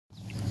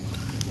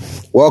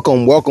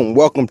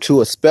Welcome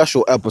to a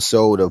special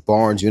episode of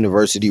Barnes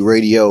University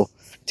Radio.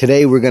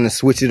 Today we're going to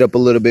switch it up a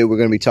little bit. We're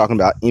going to be talking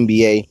about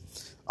NBA.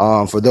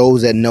 For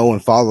those that know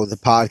and follow the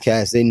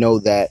podcast, they know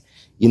that,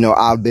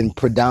 I've been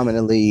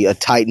predominantly a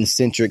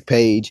Titan-centric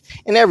page,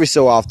 and every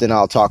so often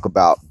I'll talk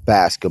about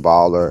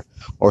basketball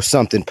or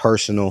something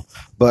personal.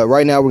 But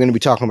right now we're going to be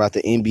talking about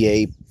the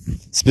NBA,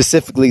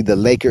 specifically the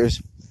Lakers.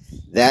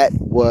 That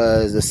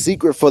was a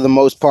secret for the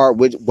most part.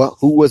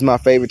 Who was my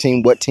favorite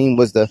team? What team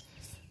was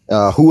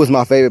who was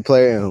my favorite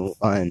player,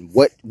 and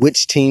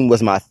which team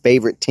was my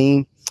favorite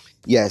team?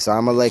 Yes,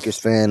 I'm a Lakers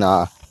fan.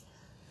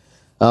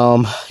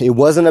 It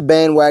wasn't a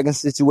bandwagon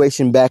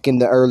situation back in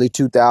the early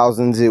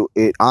 2000s.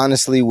 It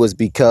honestly was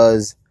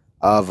because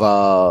of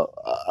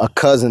a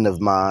cousin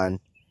of mine,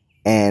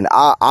 and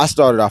I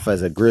started off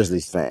as a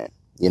Grizzlies fan.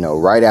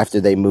 Right after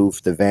they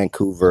moved to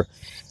Vancouver.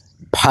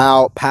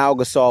 Pau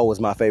Gasol was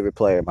my favorite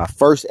player. My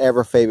first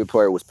ever favorite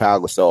player was Pau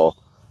Gasol.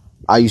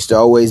 I used to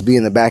always be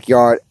in the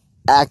backyard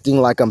acting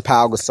like I'm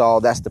Pau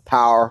Gasol. That's the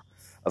power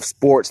of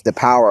sports, the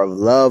power of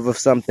love of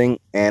something.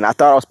 And I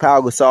thought I was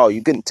Pau Gasol.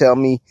 You couldn't tell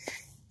me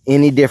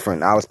any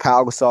different. I was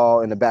Pau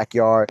Gasol in the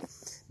backyard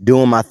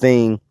doing my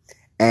thing.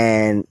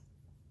 And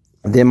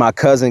then my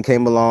cousin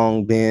came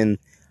along, being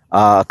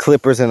a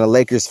Clippers and a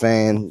Lakers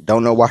fan.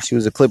 Don't know why she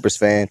was a Clippers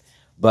fan.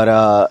 But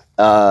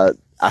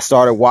I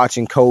started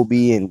watching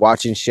Kobe and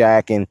watching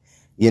Shaq, and,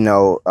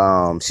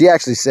 she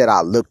actually said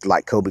I looked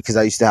like Kobe because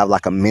I used to have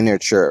like a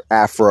miniature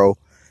afro.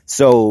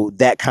 So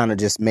that kind of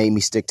just made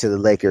me stick to the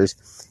Lakers.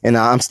 And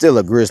I'm still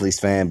a Grizzlies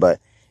fan, but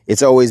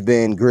it's always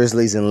been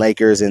Grizzlies and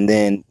Lakers. And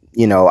then,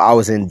 I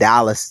was in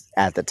Dallas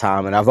at the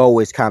time, and I've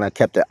always kind of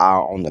kept an eye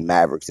on the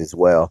Mavericks as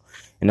well.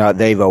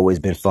 They've always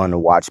been fun to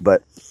watch,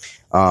 but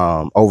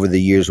over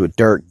the years with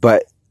Dirk.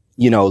 But,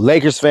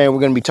 Lakers fan, we're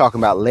going to be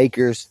talking about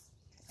Lakers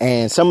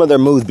and some of their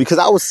moves, because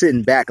I was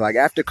sitting back, like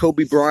after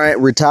Kobe Bryant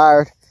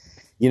retired,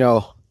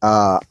 I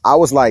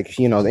was like,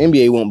 the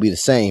NBA won't be the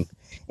same.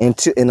 And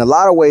in a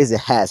lot of ways, it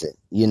hasn't.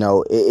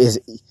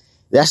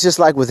 That's just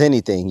like with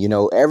anything.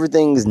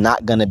 Everything is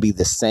not going to be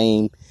the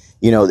same.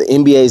 The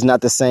NBA is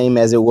not the same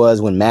as it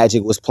was when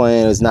Magic was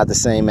playing. It's not the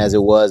same as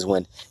it was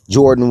when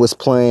Jordan was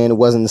playing. It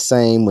wasn't the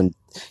same when,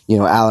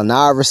 Allen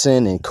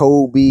Iverson and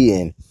Kobe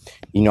and,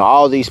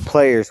 all these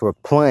players were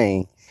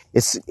playing.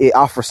 It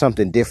offers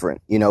something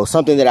different.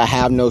 Something that I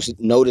have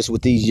noticed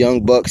with these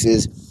young Bucks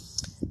is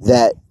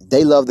that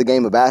they love the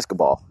game of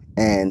basketball,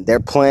 and they're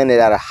playing it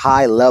at a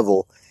high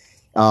level.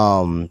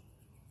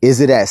 Is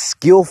it as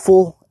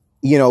skillful?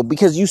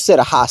 Because you set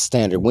a high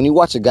standard. When you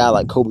watch a guy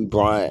like Kobe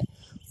Bryant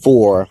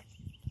for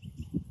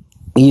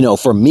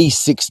me,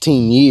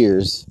 16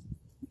 years,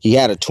 he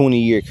had a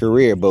 20-year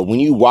career. But when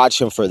you watch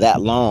him for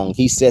that long,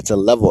 he sets a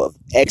level of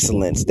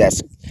excellence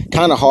that's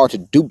kind of hard to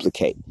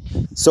duplicate.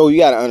 So you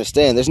got to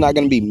understand, there's not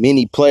going to be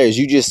many players.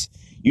 You just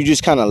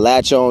kind of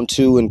latch on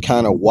to and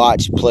kind of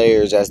watch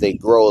players as they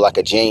grow, like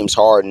a James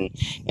Harden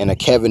and a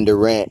Kevin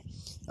Durant,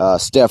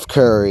 Steph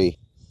Curry.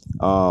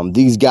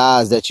 These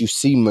guys that you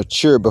see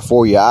mature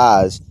before your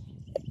eyes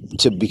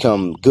to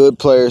become good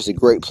players to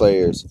great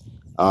players.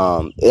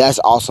 That's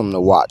awesome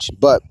to watch.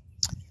 But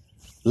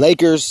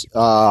Lakers,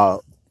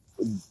 the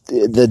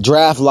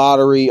draft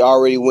lottery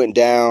already went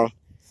down.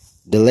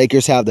 The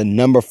Lakers have the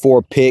number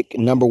 1 pick.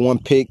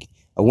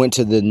 I went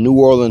to the New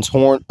Orleans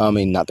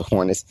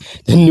the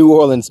New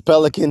Orleans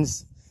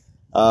Pelicans.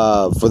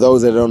 For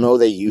those that don't know,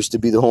 they used to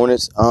be the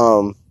Hornets.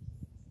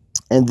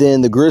 And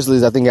then the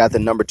Grizzlies, I think, got the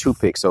number 2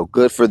 pick. So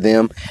good for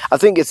them. I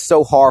think it's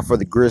so hard for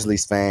the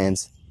Grizzlies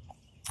fans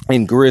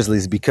and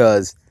Grizzlies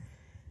because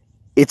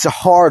it's a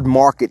hard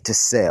market to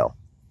sell,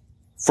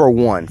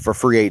 for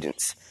free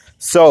agents.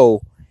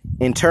 So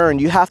in turn,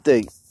 you have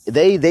to,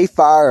 they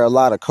fire a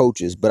lot of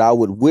coaches, but I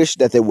would wish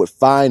that they would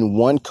find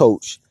one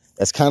coach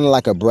that's kind of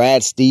like a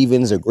Brad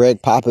Stevens or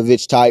Greg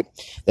Popovich type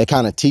that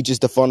kind of teaches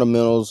the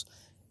fundamentals,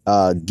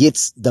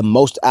 gets the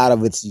most out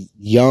of its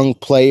young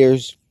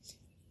players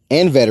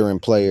and veteran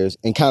players,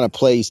 and kind of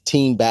plays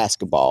team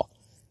basketball.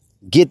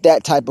 Get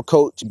that type of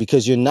coach,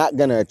 because you're not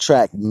going to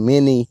attract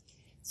many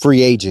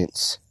free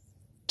agents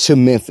to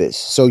Memphis.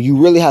 So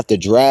you really have to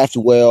draft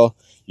well.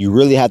 You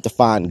really have to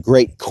find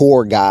great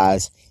core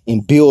guys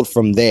and build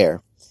from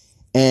there.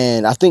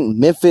 And I think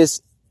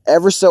Memphis,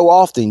 ever so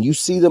often, you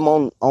see them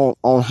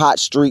on hot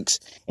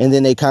streaks, and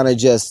then they kind of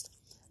just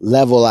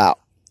level out.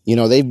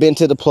 They've been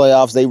to the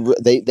playoffs.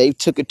 They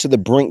took it to the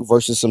brink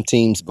versus some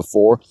teams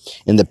before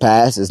in the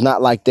past. It's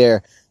not like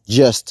they're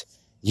just,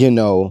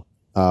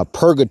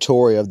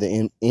 purgatory of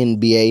the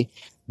NBA,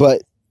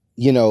 but,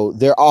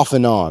 they're off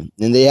and on,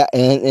 and they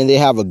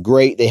had a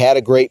great,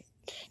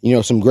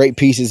 some great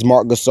pieces.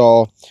 Marc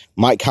Gasol,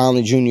 Mike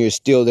Conley Jr. is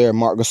still there.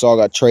 Marc Gasol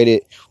got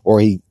traded,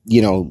 or he's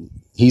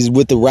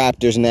with the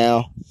Raptors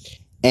now.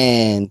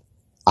 And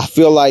I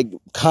feel like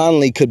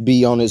Conley could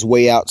be on his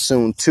way out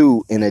soon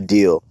too in a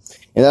deal.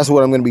 And that's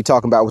what I'm going to be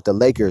talking about with the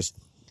Lakers.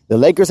 The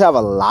Lakers have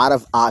a lot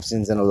of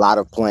options and a lot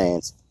of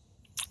plans.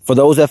 For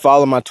those that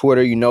follow my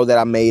Twitter, you know that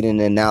I made an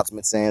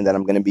announcement saying that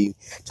I'm going to be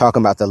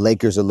talking about the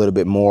Lakers a little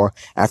bit more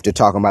after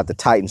talking about the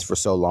Titans for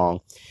so long.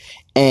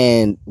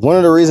 And one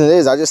of the reasons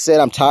is I just said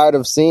I'm tired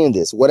of seeing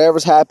this.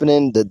 Whatever's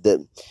happening,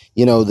 the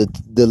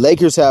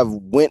Lakers have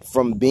went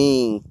from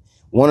being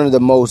one of the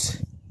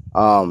most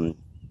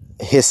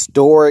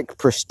historic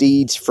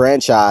prestige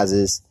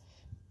franchises,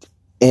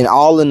 and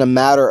all in a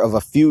matter of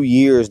a few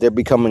years, they're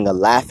becoming a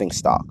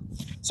laughingstock.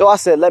 So I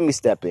said, let me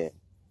step in,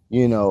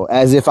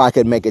 as if I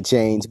could make a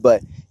change.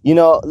 But,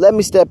 let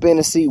me step in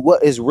and see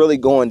what is really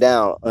going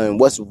down and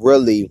what's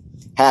really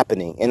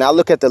happening. And I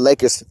look at the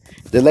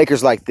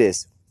Lakers like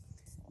this.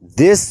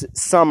 This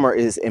summer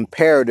is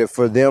imperative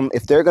for them.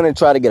 If they're going to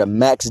try to get a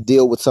max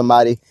deal with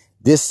somebody,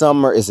 this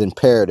summer is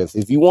imperative.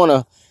 If you want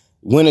to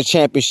win a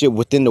championship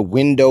within the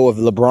window of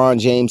LeBron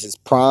James's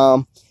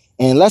prime,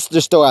 and let's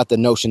just throw out the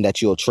notion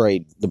that you'll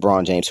trade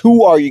LeBron James.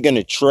 Who are you going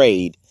to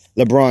trade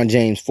LeBron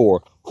James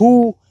for?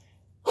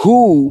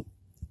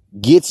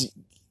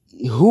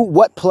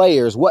 What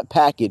players, what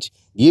package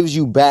gives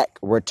you back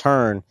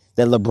return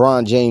that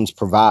LeBron James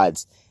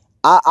provides?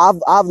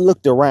 I've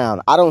looked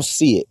around. I don't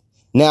see it.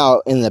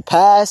 Now, in the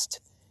past,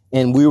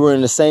 and we were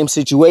in the same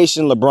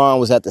situation, LeBron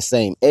was at the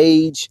same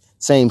age,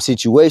 same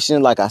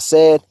situation, like I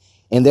said,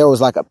 and there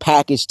was like a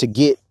package to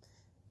get,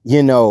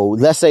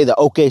 let's say the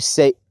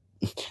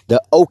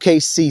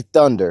OKC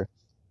Thunder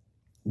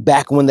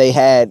back when they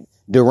had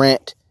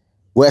Durant,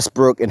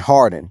 Westbrook, and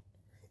Harden.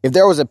 If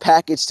there was a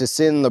package to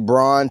send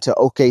LeBron to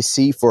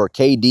OKC for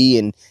KD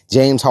and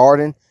James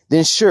Harden,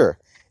 then sure.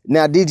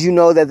 Now, did you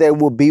know that they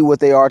will be what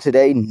they are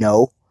today?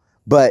 No.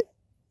 But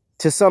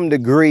to some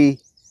degree,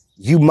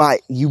 you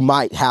might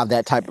have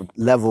that type of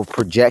level of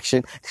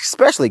projection,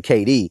 especially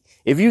KD.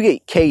 If you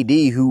get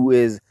KD, who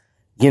is,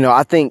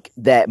 I think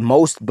that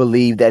most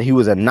believe that he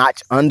was a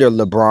notch under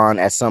LeBron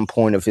at some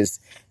point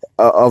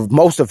of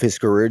most of his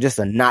career, just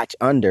a notch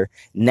under.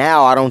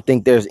 Now, I don't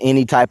think there's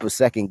any type of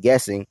second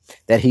guessing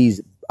that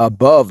he's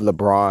above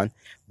LeBron.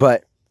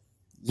 But,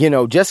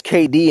 just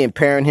KD and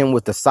pairing him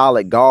with the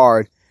solid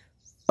guard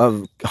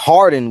of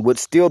Harden would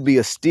still be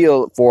a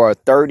steal for a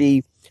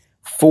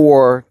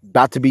 34,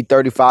 about to be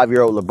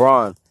 35-year-old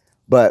LeBron.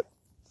 But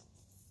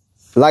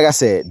like I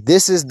said,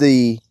 this is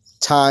the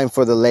time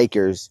for the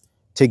Lakers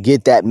to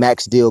get that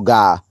max deal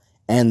guy.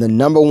 And the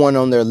number one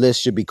on their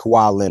list should be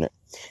Kawhi Leonard.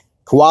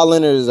 Kawhi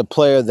Leonard is a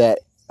player that,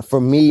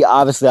 for me,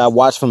 obviously I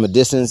watched from a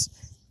distance,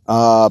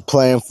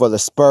 playing for the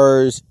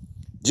Spurs.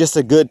 Just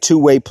a good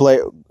two-way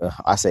player.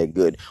 I say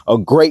good. A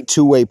great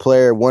two-way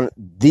player.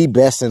 The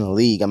best in the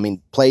league. I mean,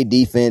 play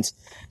defense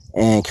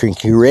and can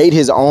create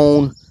his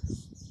own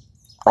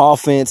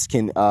offense,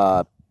 can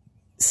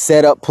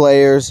set up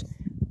players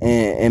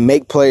and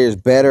make players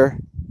better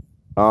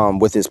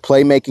with his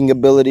playmaking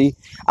ability.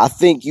 I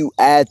think you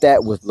add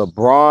that with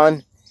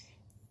LeBron.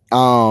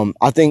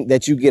 I think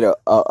that you get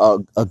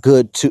a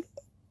good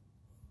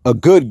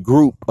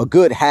group, a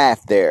good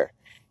half there,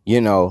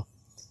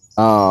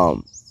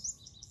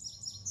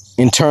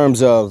 in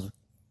terms of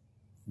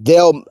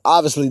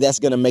obviously that's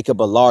going to make up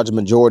a large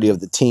majority of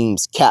the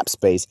team's cap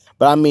space.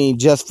 But I mean,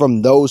 just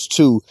from those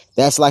two,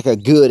 that's like a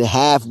good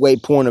halfway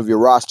point of your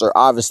roster.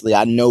 Obviously,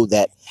 I know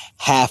that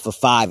half of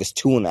 5 is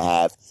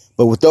 2.5,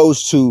 but with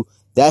those two,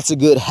 that's a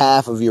good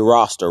half of your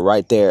roster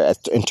right there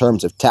in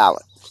terms of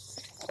talent.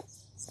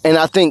 And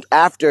I think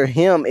after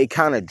him, it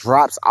kind of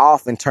drops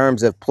off in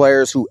terms of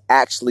players who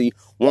actually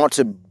want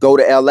to go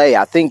to LA.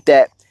 I think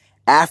that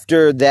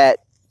after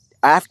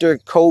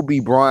Kobe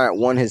Bryant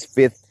won his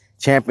 5th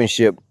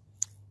championship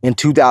in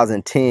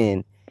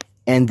 2010,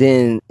 and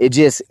then it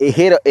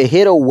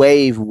hit a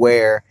wave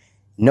where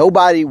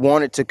nobody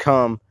wanted to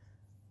come.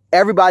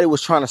 Everybody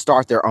was trying to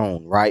start their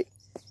own, right?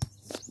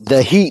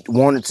 The Heat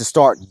wanted to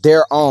start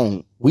their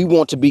own. We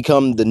want to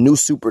become the new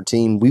super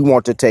team. We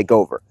want to take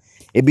over.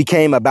 It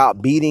became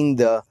about beating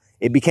the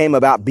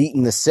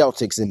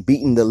Celtics and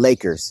beating the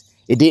Lakers.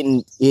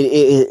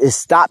 It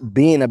stopped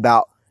being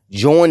about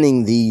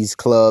joining these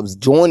clubs,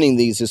 joining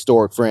these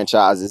historic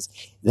franchises.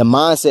 The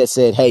mindset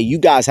said, hey, you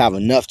guys have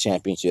enough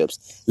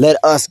championships. Let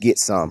us get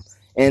some.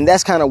 And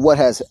that's kind of what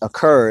has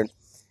occurred.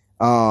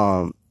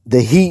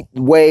 The Heat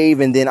wave,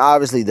 and then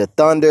obviously the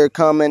Thunder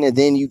coming, and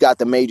then you got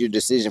the major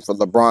decision for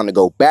LeBron to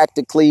go back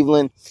to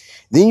Cleveland.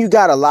 Then you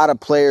got a lot of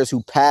players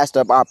who passed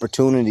up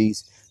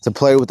opportunities to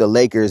play with the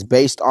Lakers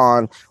based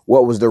on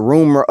what was the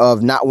rumor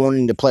of not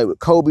wanting to play with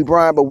Kobe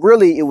Bryant, but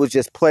really it was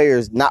just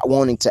players not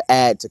wanting to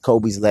add to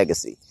Kobe's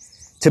legacy.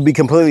 To be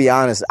completely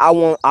honest, I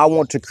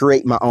want to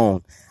create my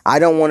own. I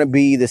don't want to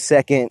be the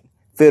second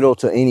fiddle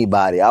to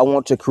anybody. I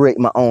want to create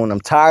my own. I'm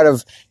tired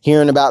of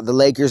hearing about the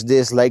Lakers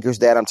this, Lakers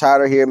that. I'm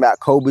tired of hearing about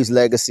Kobe's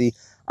legacy.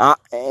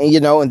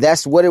 And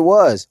that's what it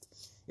was.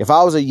 If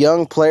I was a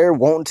young player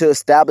wanting to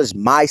establish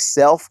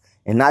myself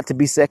and not to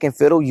be second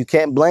fiddle, you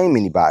can't blame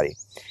anybody.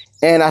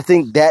 And I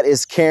think that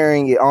is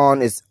carrying it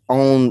on its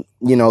own,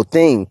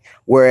 thing.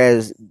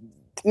 Whereas,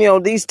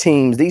 these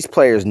teams, these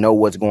players know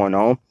what's going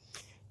on.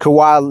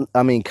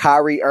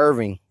 Kyrie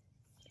Irving,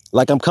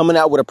 like I'm coming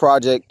out with a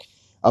project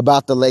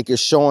about the Lakers,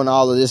 showing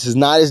all of this. Is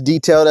not as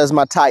detailed as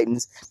my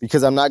Titans,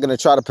 because I'm not going to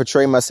try to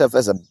portray myself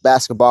as a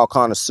basketball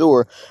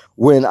connoisseur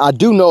when I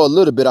do know a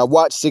little bit. I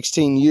watched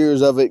 16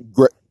 years of it,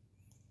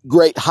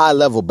 great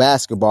high-level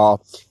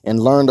basketball, and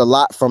learned a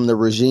lot from the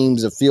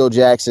regimes of Phil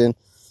Jackson,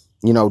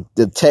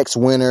 the Tex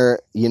Winter,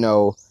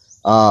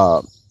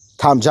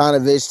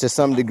 Tomjanovich to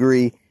some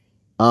degree.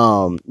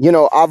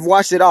 I've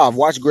watched it all. I've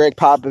watched Greg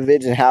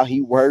Popovich and how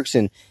he works,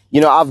 and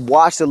I've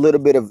watched a little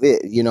bit of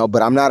it,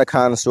 but I'm not a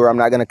connoisseur. I'm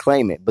not going to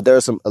claim it. But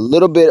there's a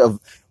little bit of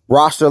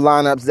roster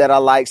lineups that I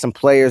like, some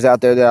players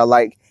out there that I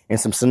like, and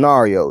some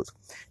scenarios.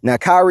 Now,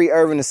 Kyrie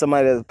Irving is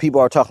somebody that people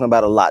are talking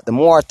about a lot. The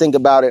more I think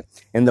about it,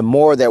 and the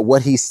more that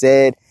what he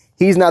said,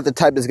 he's not the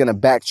type that's going to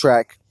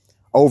backtrack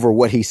over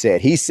what he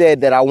said. He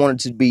said that I wanted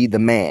to be the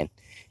man.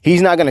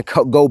 He's not going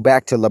to go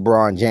back to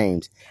LeBron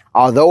James.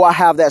 Although I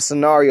have that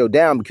scenario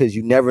down because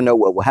you never know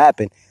what will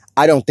happen,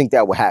 I don't think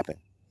that will happen.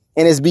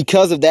 And it's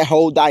because of that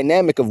whole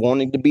dynamic of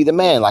wanting to be the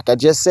man, like I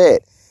just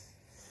said.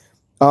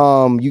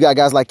 You got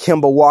guys like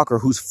Kemba Walker,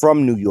 who's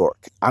from New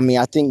York. I mean,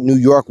 I think New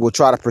York will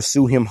try to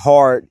pursue him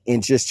hard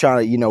and just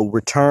try to,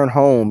 return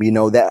home.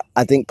 That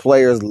I think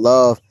players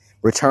love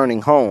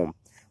returning home.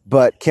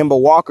 But Kemba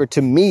Walker,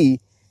 to me,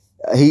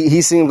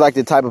 he seems like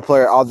the type of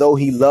player, although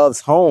he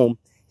loves home,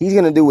 he's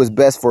going to do his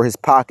best for his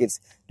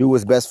pockets, do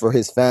his best for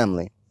his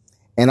family.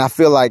 And I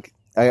feel like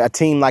a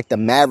team like the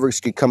Mavericks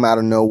could come out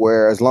of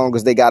nowhere as long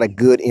as they got a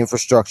good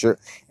infrastructure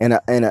and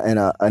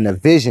a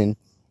vision.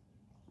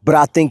 But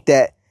I think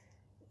that,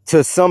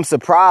 to some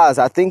surprise,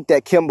 I think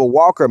that Kemba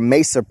Walker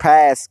may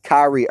surpass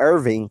Kyrie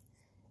Irving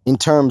in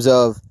terms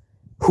of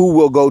who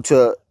will go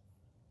to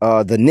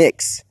the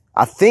Knicks.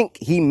 I think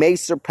he may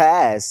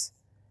surpass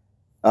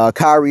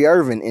Kyrie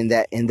Irving in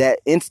that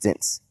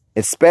instance,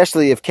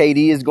 especially if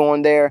KD is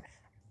going there.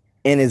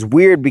 And it's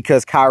weird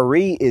because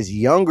Kyrie is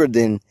younger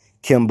than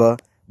Kemba,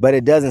 but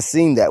it doesn't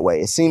seem that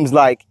way. It seems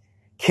like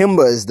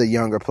Kemba is the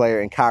younger player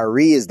and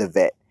Kyrie is the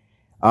vet.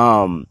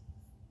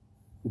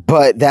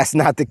 But that's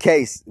not the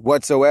case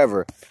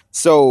whatsoever.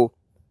 So,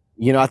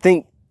 I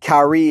think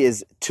Kyrie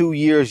is 2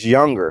 years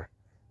younger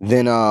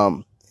than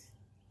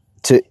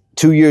 2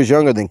 years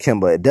younger than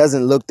Kemba. It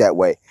doesn't look that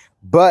way.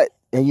 But,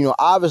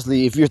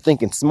 obviously, if you're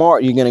thinking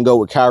smart, you're going to go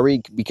with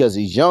Kyrie because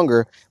he's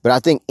younger. But I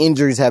think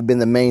injuries have been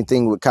the main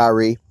thing with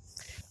Kyrie.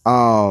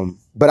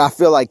 But I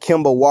feel like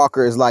Kemba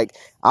Walker is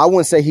I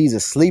wouldn't say he's a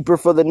sleeper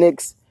for the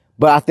Knicks,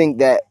 but I think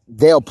that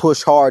they'll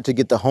push hard to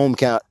get the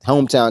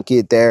hometown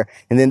kid there.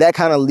 And then that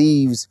kind of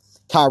leaves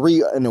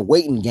Kyrie in a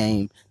waiting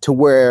game to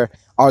where,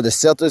 are the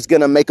Celtics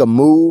going to make a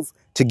move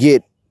to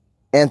get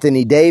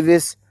Anthony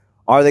Davis?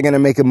 Are they going to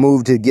make a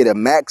move to get a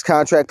max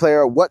contract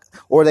player? Or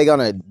are they going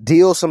to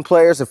deal some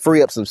players to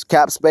free up some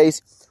cap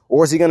space?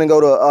 Or is he going to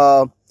go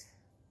to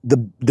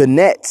the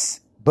Nets?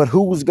 But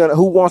who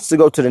wants to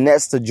go to the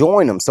Nets to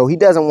join them? So he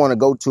doesn't want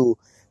to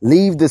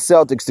leave the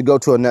Celtics to go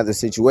to another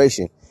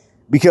situation.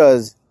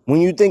 Because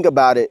when you think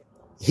about it,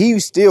 he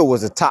still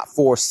was a top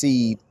 4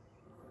 seed,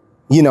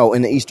 in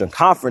the Eastern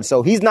Conference.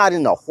 So he's not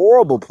in a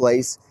horrible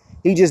place.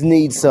 He just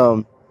needs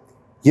some,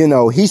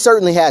 he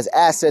certainly has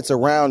assets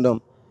around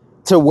him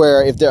to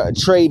where if a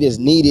trade is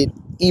needed,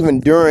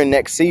 even during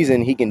next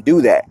season, he can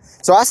do that.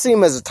 So I see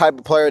him as a type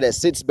of player that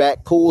sits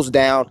back, cools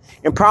down,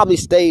 and probably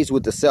stays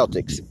with the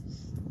Celtics,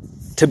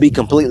 to be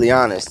completely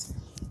honest.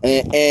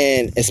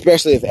 And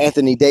especially if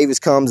Anthony Davis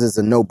comes, it's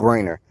a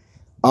no-brainer.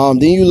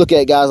 Then you look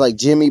at guys like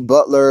Jimmy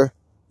Butler,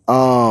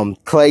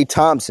 Klay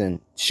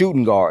Thompson,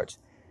 shooting guards.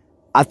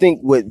 I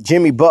think with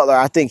Jimmy Butler,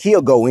 I think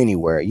he'll go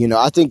anywhere.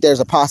 I think there's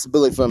a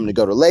possibility for him to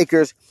go to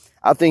Lakers.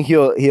 I think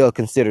he'll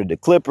consider the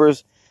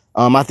Clippers.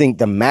 I think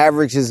the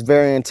Mavericks is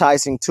very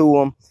enticing to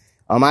him.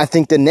 I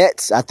think the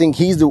Nets, I think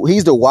he's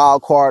the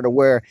wild card to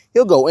where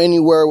he'll go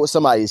anywhere with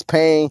somebody's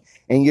paying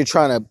and you're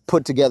trying to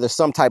put together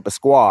some type of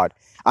squad.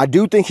 I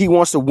do think he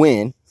wants to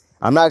win.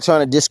 I'm not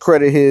trying to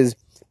discredit his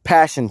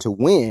passion to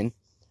win,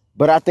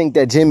 but I think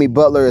that Jimmy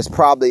Butler is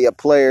probably a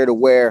player to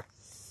where,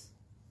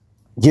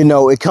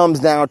 it comes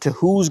down to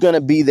who's going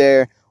to be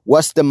there,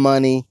 what's the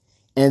money,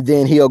 and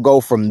then he'll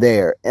go from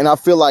there. And I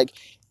feel like,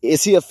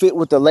 is he a fit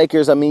with the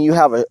Lakers? I mean, you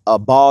have a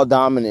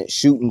ball-dominant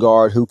shooting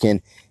guard who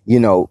can,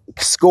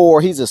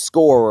 score. He's a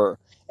scorer,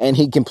 and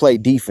he can play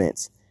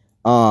defense.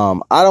 I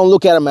don't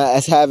look at him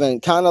as having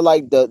kind of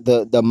like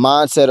the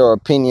mindset or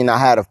opinion I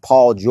had of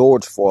Paul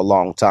George for a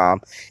long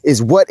time,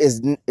 is what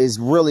is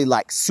really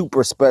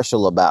super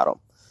special about him,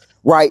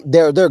 right?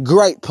 They're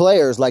great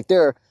players,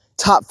 they're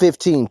top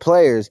 15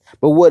 players,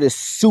 but what is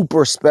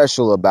super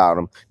special about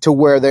them to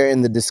where they're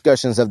in the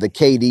discussions of the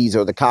KDs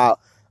or the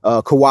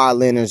Kawhi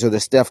Leonards or the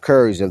Steph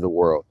Currys of the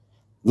world.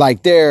 I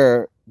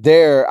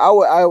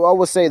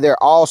would say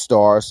they're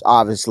all-stars,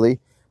 obviously,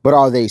 but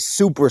are they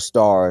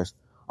superstars?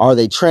 Are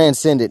they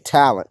transcendent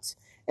talents?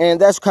 And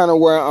that's kind of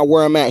where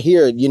I'm at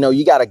here.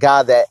 You got a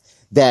guy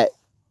that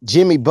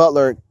Jimmy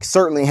Butler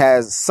certainly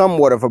has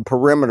somewhat of a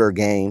perimeter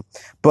game,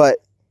 but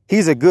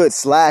he's a good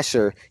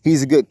slasher.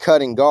 He's a good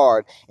cutting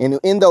guard. And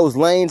in those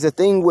lanes, the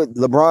thing with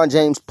LeBron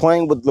James,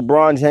 playing with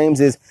LeBron James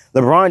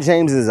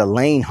is a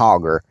lane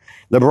hogger.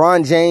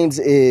 LeBron James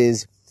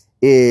is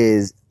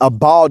a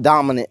ball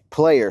dominant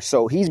player.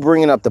 So he's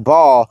bringing up the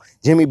ball.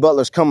 Jimmy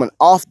Butler's coming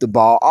off the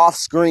ball, off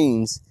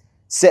screens,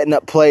 setting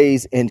up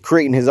plays and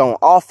creating his own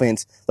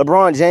offense.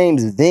 LeBron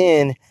James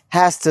then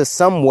has to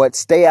somewhat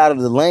stay out of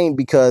the lane,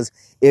 because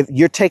if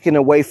you're taking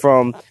away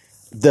from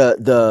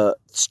the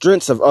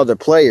strengths of other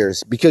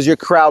players, because you're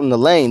crowding the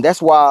lane.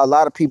 That's why a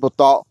lot of people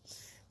thought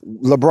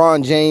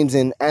LeBron James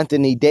and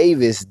Anthony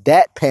Davis,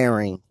 that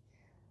pairing,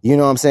 you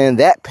know what I'm saying,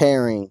 that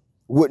pairing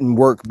wouldn't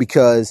work,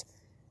 because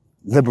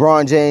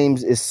LeBron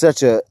James is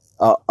such a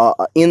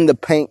in the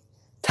paint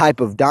type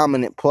of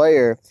dominant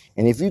player.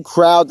 And if you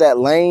crowd that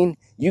lane,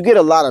 you get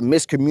a lot of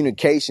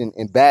miscommunication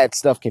and bad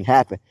stuff can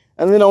happen.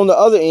 And then on the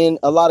other end,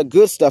 a lot of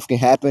good stuff can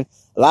happen.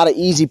 A lot of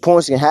easy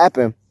points can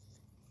happen.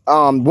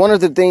 One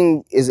of the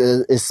things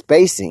is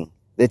spacing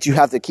that you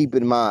have to keep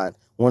in mind.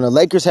 When the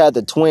Lakers had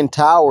the Twin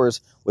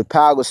Towers with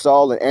Pau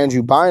Gasol and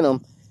Andrew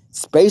Bynum,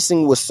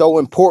 spacing was so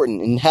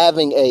important, and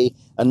having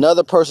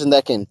another person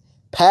that can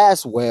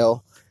pass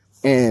well.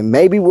 And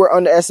maybe we're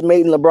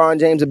underestimating LeBron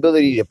James'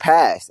 ability to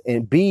pass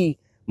and be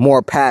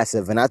more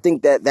passive. And I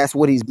think that's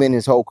what he's been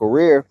his whole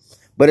career.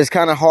 But it's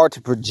kind of hard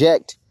to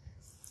project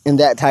in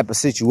that type of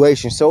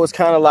situation. So it's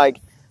kind of like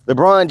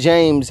LeBron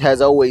James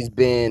has always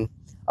been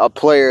a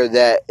player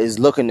that is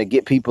looking to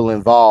get people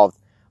involved.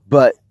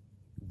 But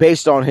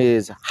based on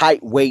his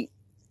height, weight,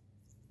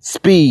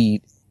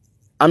 speed,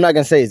 I'm not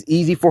going to say it's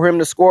easy for him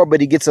to score, but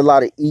he gets a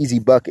lot of easy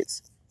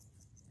buckets.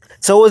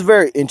 So it's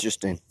very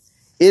interesting.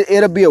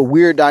 It'll be a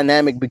weird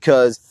dynamic,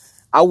 because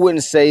I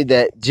wouldn't say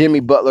that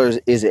Jimmy Butler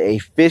is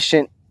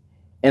efficient,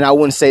 and I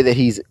wouldn't say that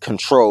he's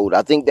controlled.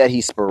 I think that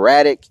he's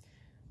sporadic.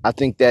 I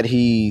think that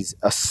he's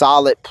a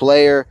solid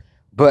player,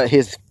 but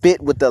his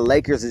fit with the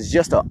Lakers is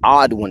just an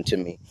odd one to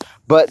me.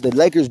 But the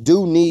Lakers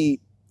do need,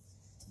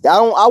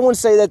 I wouldn't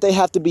say that they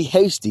have to be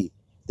hasty.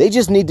 They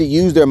just need to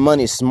use their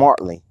money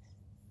smartly.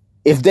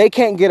 If they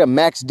can't get a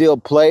max deal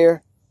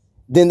player,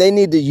 then they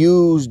need to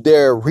use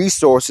their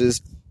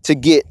resources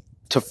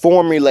to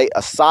formulate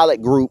a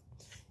solid group,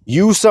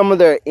 use some of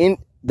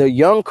the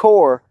young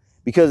core,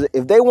 because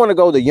if they want to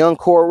go the young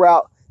core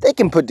route, they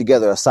can put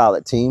together a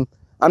solid team.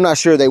 I'm not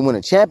sure they win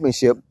a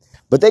championship,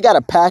 but they got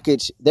a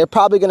package. They're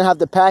probably going to have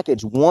to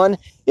package one,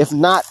 if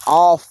not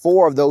all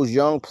four of those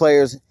young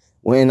players.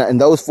 And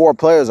those four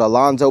players are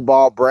Lonzo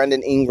Ball,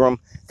 Brandon Ingram,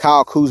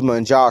 Kyle Kuzma,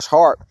 and Josh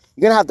Hart.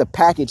 You're going to have to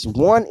package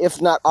one, if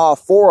not all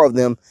four of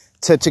them,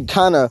 to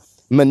kind of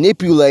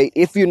manipulate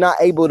if you're not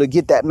able to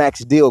get that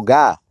max deal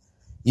guy.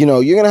 You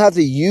know, you're going to have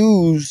to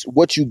use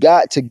what you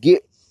got to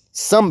get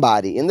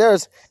somebody. And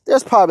there's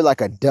probably like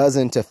a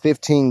dozen to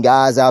 15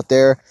 guys out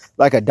there,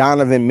 like a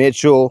Donovan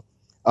Mitchell,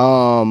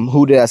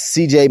 who does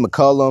CJ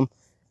McCollum.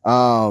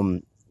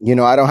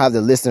 I don't have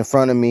the list in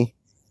front of me.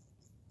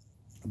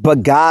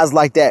 But guys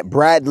like that,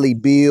 Bradley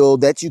Beal,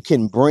 that you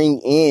can bring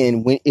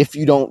in if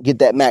you don't get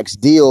that max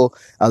deal,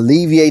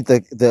 alleviate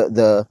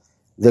the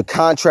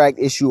contract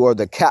issue or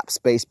the cap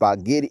space by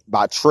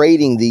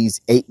trading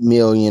these $8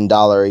 million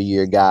a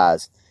year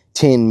guys,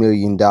 $10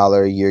 million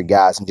a year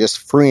guys, and just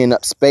freeing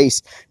up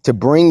space to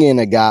bring in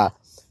a guy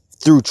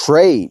through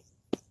trade.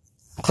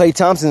 Klay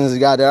Thompson is a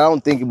guy that I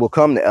don't think will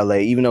come to LA,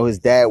 even though his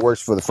dad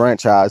works for the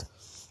franchise.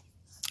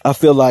 I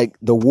feel like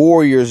the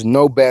Warriors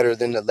know better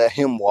than to let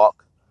him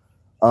walk.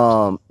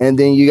 And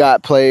then you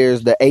got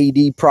players, the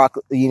AD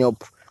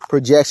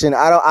projection.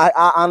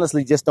 I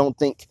honestly just don't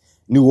think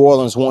New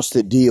Orleans wants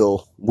to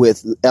deal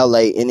with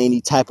LA in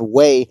any type of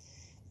way.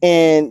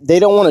 And they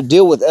don't want to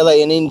deal with LA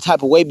in any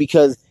type of way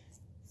because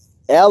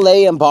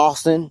LA and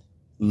Boston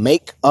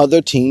make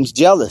other teams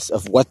jealous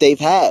of what they've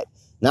had.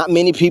 Not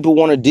many people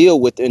want to deal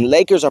with, and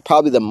Lakers are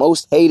probably the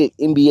most hated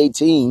NBA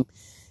team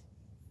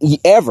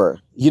ever,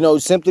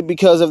 simply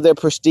because of their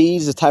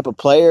prestige, the type of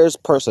players,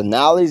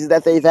 personalities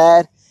that they've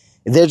had.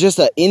 They're just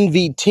an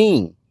envied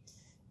team.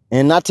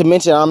 And not to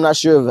mention, I'm not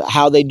sure of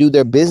how they do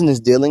their business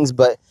dealings,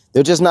 but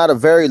they're just not a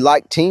very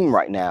liked team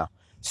right now.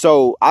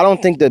 So I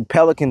don't think the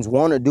Pelicans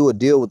want to do a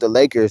deal with the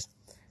Lakers.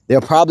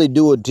 They'll probably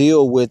do a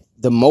deal with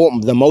the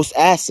most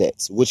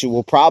assets, which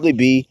will probably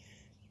be,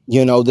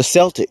 the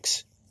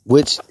Celtics,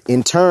 which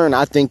in turn,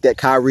 I think that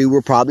Kyrie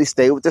will probably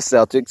stay with the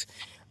Celtics.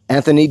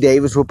 Anthony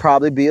Davis will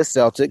probably be a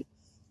Celtic.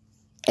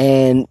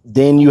 And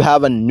then you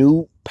have a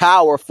new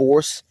power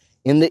force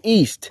in the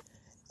East.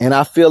 And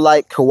I feel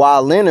like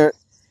Kawhi Leonard,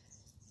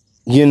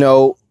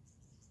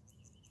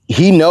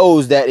 he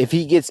knows that if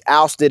he gets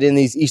ousted in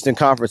these Eastern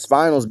Conference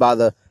Finals by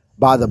the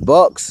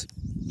Bucks,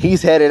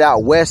 he's headed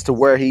out west to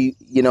where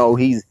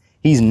he's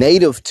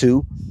native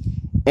to.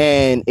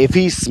 And if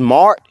he's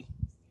smart,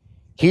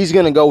 he's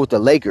going to go with the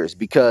Lakers,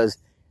 because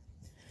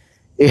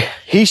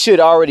he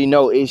should already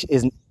know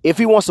if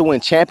he wants to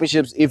win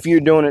championships, if you're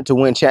doing it to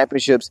win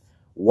championships,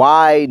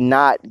 why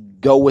not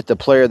go with the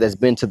player that's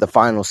been to the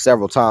finals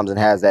several times and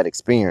has that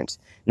experience?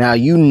 Now,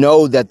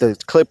 that the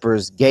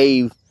Clippers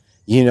gave,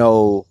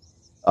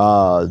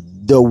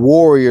 the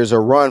Warriors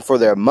are run for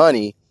their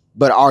money,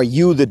 but are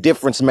you the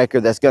difference maker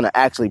that's going to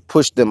actually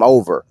push them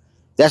over?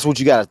 That's what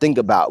you got to think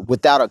about.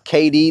 Without a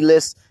KD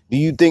list, do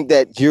you think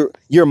that you're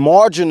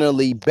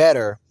marginally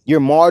better? You're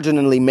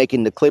marginally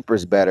making the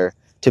Clippers better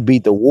to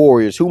beat the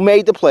Warriors, who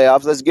made the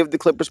playoffs. Let's give the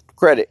Clippers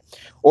credit.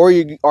 Or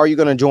are you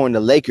going to join the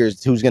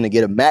Lakers, who's going to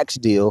get a max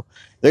deal?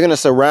 They're going to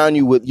surround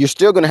you with. You're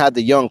still going to have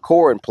the young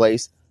core in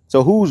place.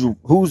 So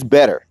who's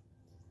better?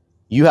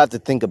 You have to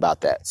think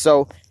about that.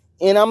 So,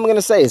 and I'm going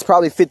to say it's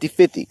probably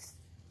 50-50.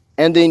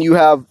 And then you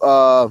have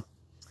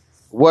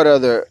what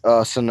other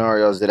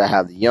scenarios did I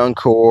have? The young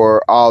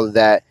core, all of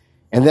that.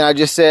 And then I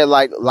just said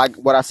like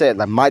what I said,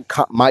 like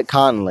Mike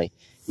Conley.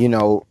 You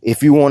know,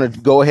 if you want to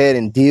go ahead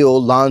and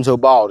deal Lonzo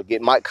Ball to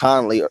get Mike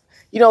Conley, or,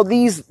 you know,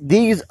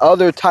 these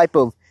other type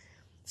of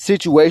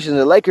situations,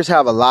 the Lakers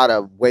have a lot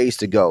of ways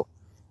to go,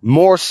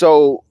 more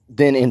so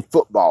than in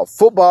football.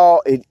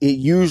 Football, it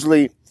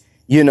usually,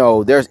 you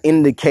know, there's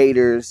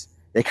indicators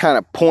that kind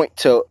of point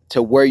to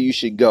where you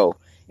should go.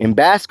 In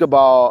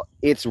basketball,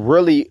 it's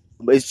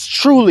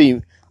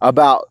truly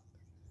about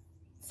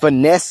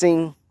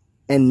finessing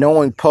and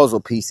knowing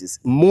puzzle pieces,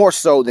 more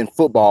so than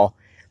football.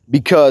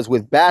 Because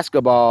with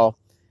basketball,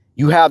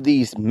 you have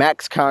these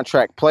max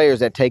contract players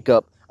that take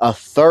up a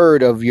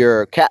third of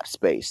your cap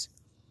space,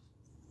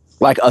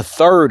 like a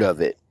third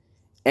of it.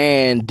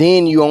 And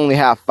then you only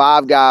have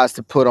 5 guys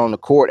to put on the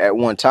court at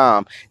one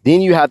time. Then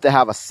you have to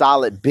have a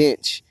solid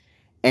bench.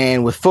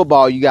 And with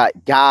football, you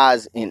got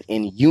guys in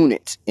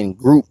units, in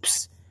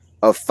groups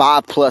of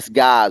 5+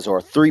 guys or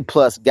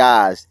 3+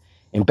 guys.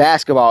 In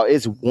basketball,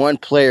 it's one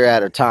player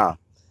at a time.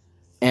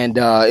 And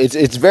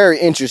it's very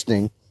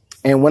interesting.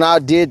 And when I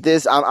did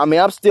this, I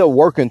mean, I'm still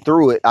working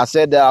through it. I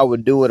said that I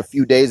would do it a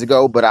few days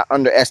ago, but I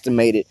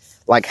underestimated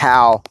like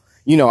how,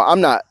 you know,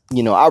 I'm not,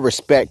 you know, I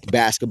respect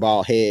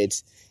basketball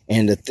heads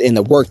and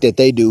the work that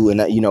they do.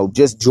 And, you know,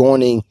 just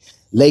joining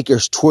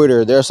Lakers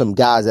Twitter, there's some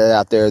guys that are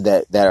out there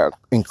that are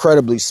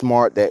incredibly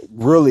smart, that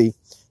really,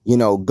 you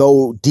know,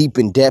 go deep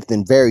in depth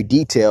and very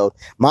detailed.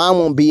 Mine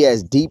won't be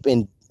as deep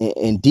in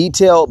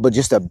detail, but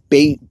just a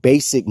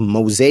basic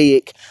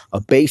mosaic, a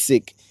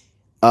basic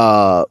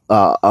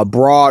a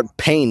broad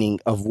painting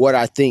of what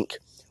I think,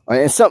 and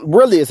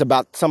it's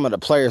about some of the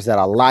players that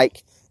I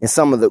like and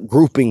some of the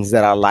groupings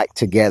that I like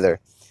together,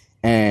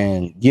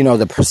 and you know,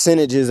 the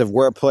percentages of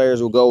where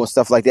players will go and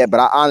stuff like that. But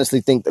I honestly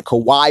think the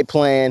Kawhi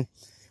plan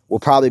will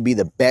probably be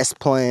the best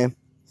plan.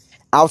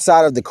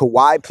 Outside of the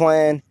Kawhi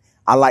plan,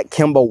 I like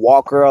Kemba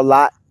Walker a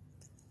lot,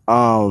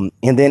 and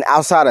then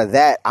outside of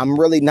that, I'm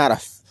really not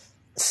a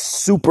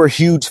super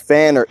huge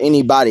fan or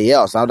anybody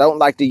else. I don't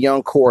like the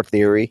young core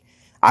theory.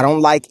 I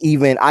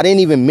didn't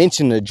even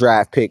mention the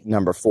draft pick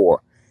number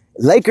 4.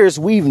 Lakers,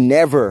 we've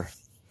never,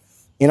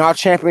 in our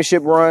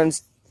championship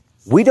runs,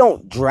 we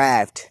don't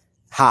draft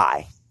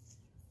high.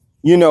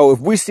 You know, if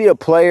we see a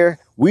player,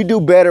 we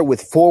do better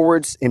with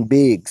forwards and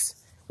bigs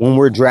when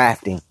we're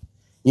drafting.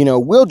 You know,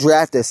 we'll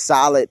draft a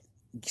solid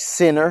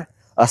center,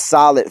 a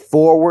solid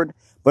forward,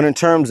 but in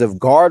terms of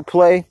guard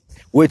play,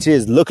 which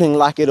is looking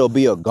like it'll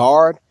be a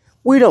guard,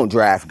 we don't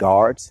draft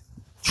guards.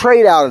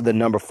 Trade out of the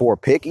number 4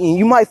 pick. And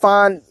you might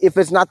find, if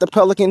it's not the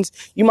Pelicans,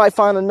 you might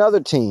find another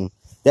team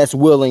that's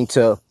willing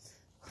to,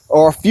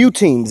 or a few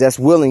teams that's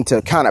willing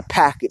to kind of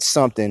package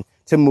something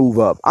to move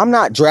up. I'm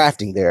not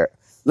drafting there.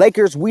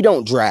 Lakers, we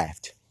don't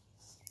draft.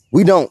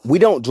 We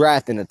don't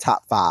draft in the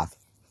top 5.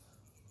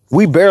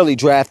 We barely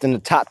draft in the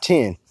top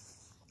 10.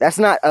 That's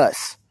not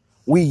us.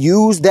 We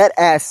use that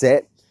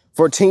asset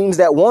for teams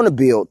that want to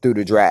build through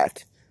the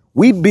draft.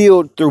 We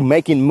build through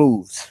making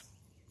moves.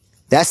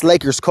 That's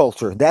Lakers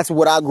culture. That's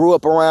what I grew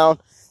up around.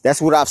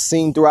 That's what I've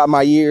seen throughout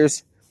my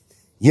years,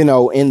 you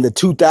know, in the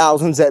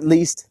 2000s at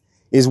least,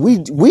 is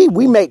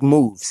we make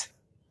moves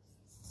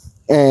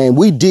and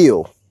we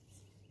deal.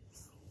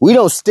 We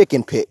don't stick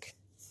and pick.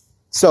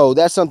 So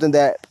that's something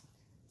that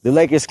the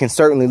Lakers can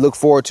certainly look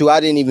forward to.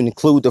 I didn't even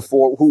include the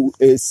 4 who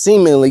is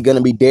seemingly going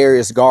to be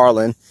Darius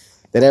Garland,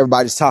 that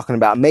everybody's talking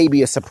about.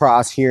 Maybe a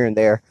surprise here and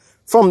there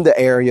from the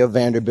area of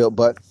Vanderbilt,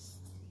 but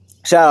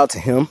shout out to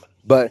him.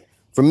 But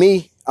for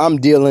me, I'm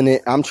dealing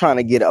it. I'm trying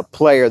to get a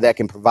player that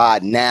can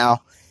provide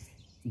now.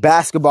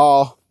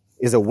 Basketball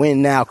is a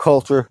win now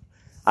culture.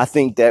 I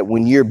think that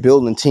when you're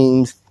building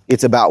teams,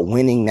 it's about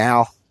winning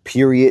now,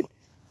 period.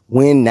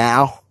 Win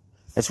now.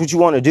 That's what you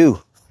want to do.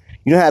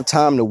 You don't have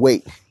time to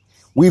wait.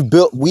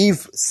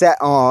 We've sat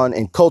on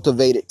and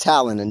cultivated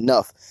talent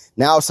enough.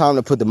 Now it's time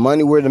to put the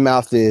money where the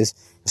mouth is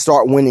and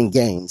start winning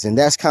games. And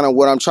that's kind of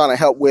what I'm trying to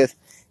help with.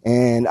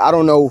 And I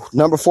don't know,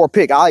 number 4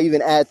 pick, I'll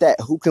even add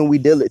that. Who can we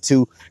deal it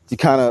to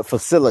kind of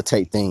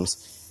facilitate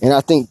things? And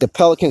I think the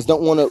Pelicans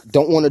don't want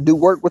to do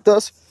work with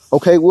us.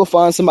 Okay, we'll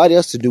find somebody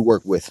else to do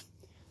work with.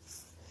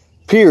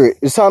 Period.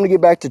 It's time to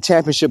get back to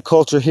championship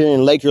culture here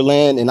in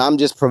Lakerland, and I'm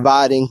just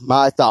providing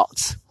my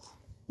thoughts.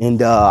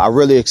 And I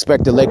really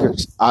respect the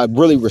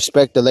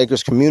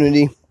Lakers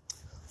community.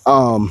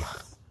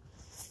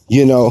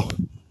 You know,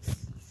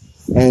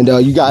 and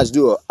you guys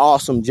do an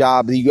awesome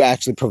job. You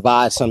actually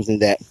provide something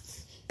that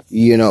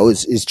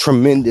is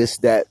tremendous.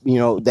 That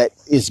that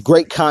is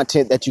great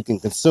content that you can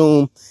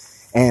consume.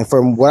 And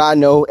from what I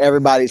know,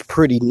 everybody's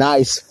pretty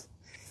nice,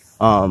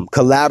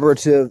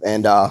 collaborative,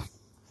 and I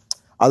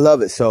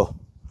love it. So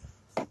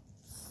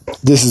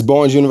this is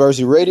Barnes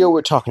University Radio.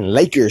 We're talking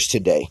Lakers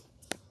today.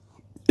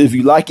 If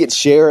you like it,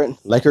 share it.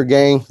 Laker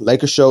gang,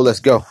 Laker show. Let's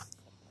go.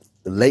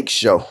 The Lake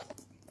Show.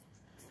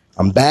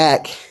 I'm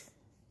back.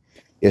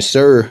 Yes,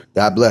 sir.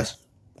 God bless.